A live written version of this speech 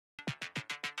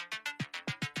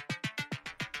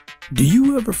Do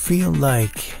you ever feel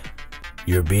like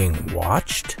you're being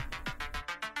watched?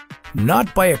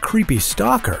 Not by a creepy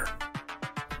stalker,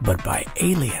 but by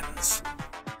aliens.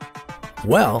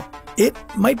 Well, it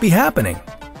might be happening.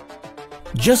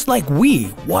 Just like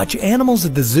we watch animals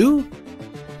at the zoo,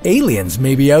 aliens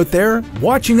may be out there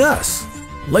watching us,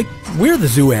 like we're the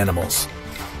zoo animals.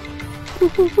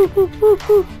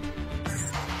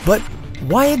 But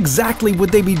why exactly would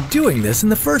they be doing this in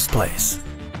the first place?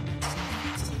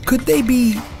 Could they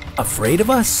be afraid of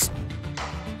us?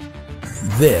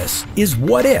 This is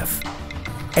What If?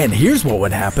 And here's what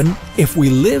would happen if we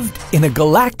lived in a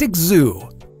galactic zoo.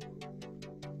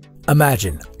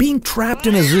 Imagine being trapped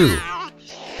in a zoo.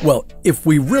 Well, if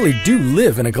we really do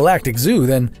live in a galactic zoo,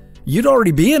 then you'd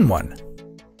already be in one.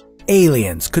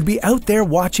 Aliens could be out there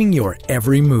watching your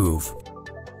every move.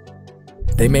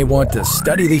 They may want to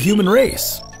study the human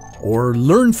race, or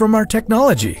learn from our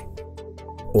technology.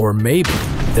 Or maybe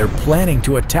they're planning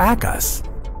to attack us.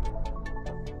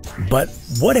 But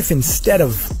what if instead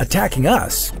of attacking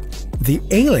us, the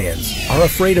aliens are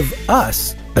afraid of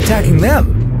us attacking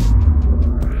them?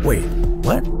 Wait,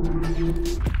 what?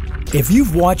 If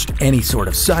you've watched any sort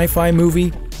of sci-fi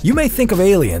movie, you may think of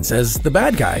aliens as the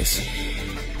bad guys.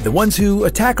 The ones who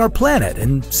attack our planet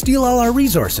and steal all our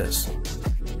resources.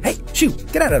 Hey,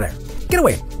 shoot, get out of there. Get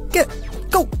away.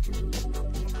 Go.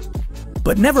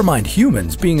 But never mind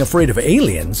humans being afraid of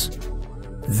aliens.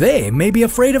 They may be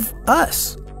afraid of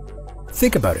us.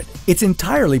 Think about it. It's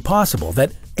entirely possible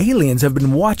that aliens have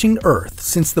been watching Earth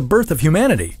since the birth of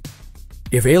humanity.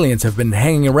 If aliens have been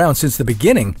hanging around since the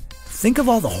beginning, think of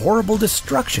all the horrible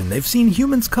destruction they've seen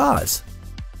humans cause.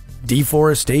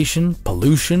 Deforestation,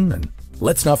 pollution, and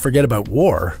let's not forget about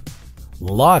war.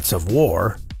 Lots of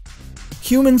war.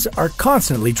 Humans are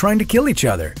constantly trying to kill each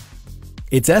other.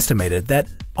 It's estimated that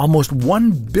almost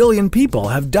 1 billion people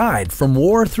have died from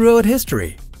war throughout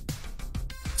history.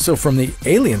 So from the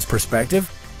aliens'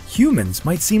 perspective, humans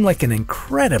might seem like an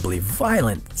incredibly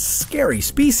violent, scary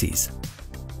species.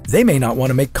 They may not want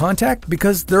to make contact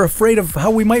because they're afraid of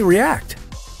how we might react,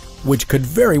 which could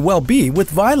very well be with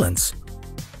violence.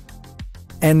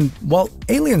 And while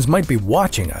aliens might be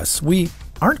watching us, we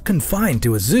aren't confined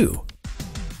to a zoo.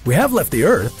 We have left the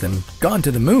Earth and gone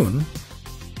to the moon.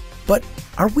 But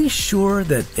are we sure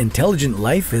that intelligent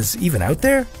life is even out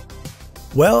there?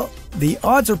 Well, the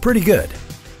odds are pretty good.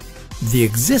 The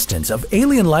existence of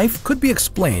alien life could be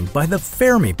explained by the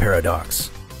Fermi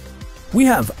paradox. We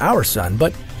have our sun,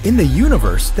 but in the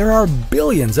universe there are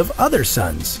billions of other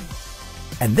suns.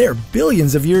 And they're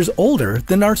billions of years older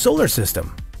than our solar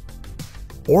system.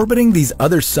 Orbiting these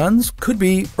other suns could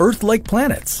be Earth-like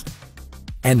planets.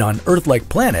 And on Earth-like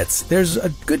planets, there's a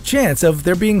good chance of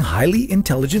there being highly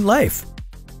intelligent life.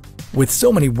 With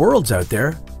so many worlds out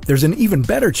there, there's an even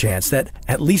better chance that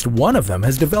at least one of them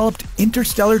has developed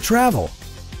interstellar travel.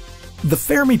 The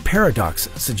Fermi paradox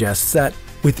suggests that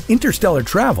with interstellar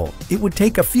travel, it would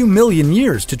take a few million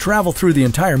years to travel through the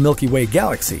entire Milky Way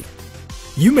galaxy.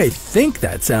 You may think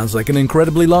that sounds like an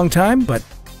incredibly long time, but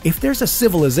if there's a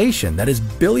civilization that is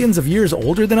billions of years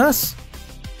older than us,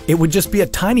 it would just be a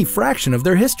tiny fraction of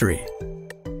their history.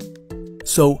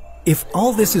 So, if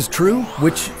all this is true,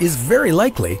 which is very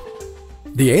likely,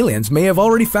 the aliens may have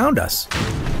already found us.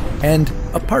 And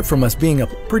apart from us being a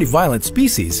pretty violent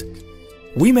species,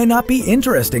 we may not be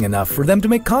interesting enough for them to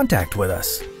make contact with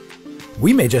us.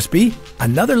 We may just be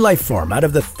another life form out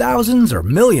of the thousands or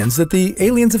millions that the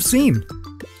aliens have seen.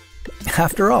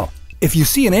 After all, if you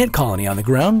see an ant colony on the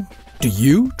ground, do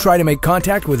you try to make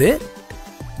contact with it?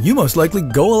 You most likely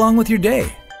go along with your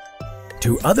day.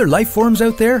 To other life forms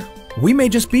out there, we may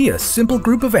just be a simple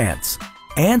group of ants.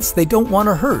 Ants they don't want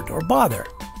to hurt or bother.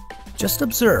 Just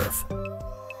observe.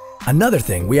 Another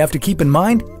thing we have to keep in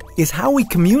mind is how we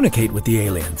communicate with the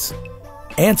aliens.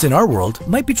 Ants in our world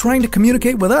might be trying to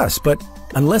communicate with us, but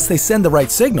unless they send the right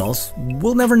signals,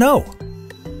 we'll never know.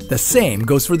 The same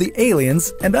goes for the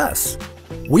aliens and us.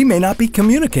 We may not be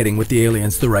communicating with the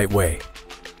aliens the right way.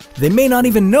 They may not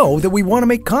even know that we want to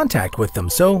make contact with them,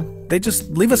 so they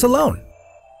just leave us alone.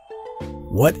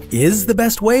 What is the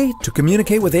best way to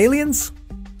communicate with aliens?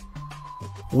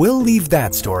 We'll leave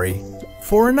that story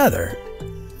for another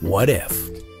What If.